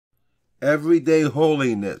everyday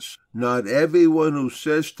holiness. Not everyone who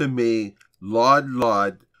says to me, Lord,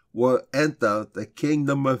 Lord, will enter the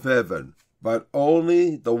kingdom of heaven, but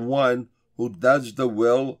only the one who does the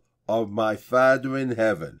will of my Father in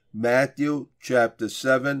heaven. Matthew chapter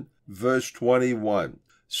 7, verse 21.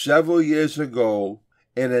 Several years ago,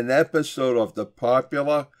 in an episode of the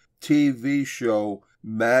popular TV show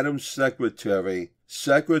Madam Secretary,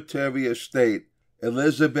 Secretary of State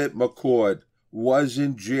Elizabeth McCord was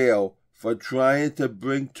in jail for trying to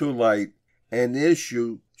bring to light an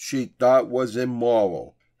issue she thought was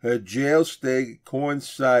immoral. Her jail stay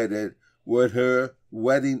coincided with her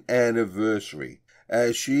wedding anniversary.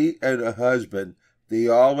 As she and her husband,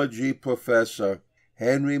 theology professor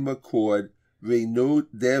Henry McCord, renewed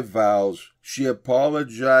their vows, she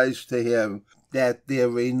apologized to him that their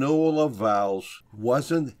renewal of vows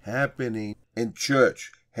wasn't happening in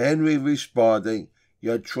church. Henry responding,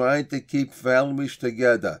 "You're trying to keep families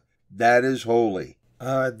together. That is holy."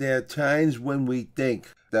 There are times when we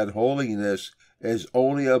think that holiness is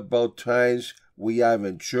only about times we are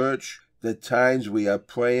in church, the times we are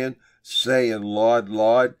praying, saying, Lord,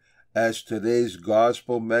 Lord, as today's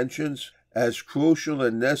gospel mentions. As crucial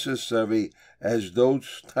and necessary as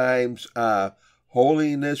those times are,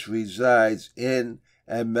 holiness resides in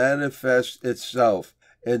and manifests itself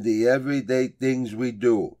in the everyday things we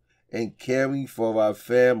do, in caring for our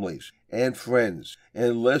families and friends,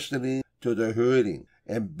 in listening to the hurting,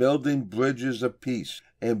 and building bridges of peace,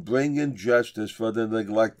 and bringing justice for the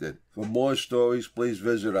neglected. For more stories, please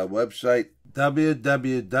visit our website,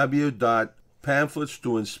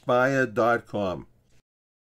 www.pamphletstoinspire.com.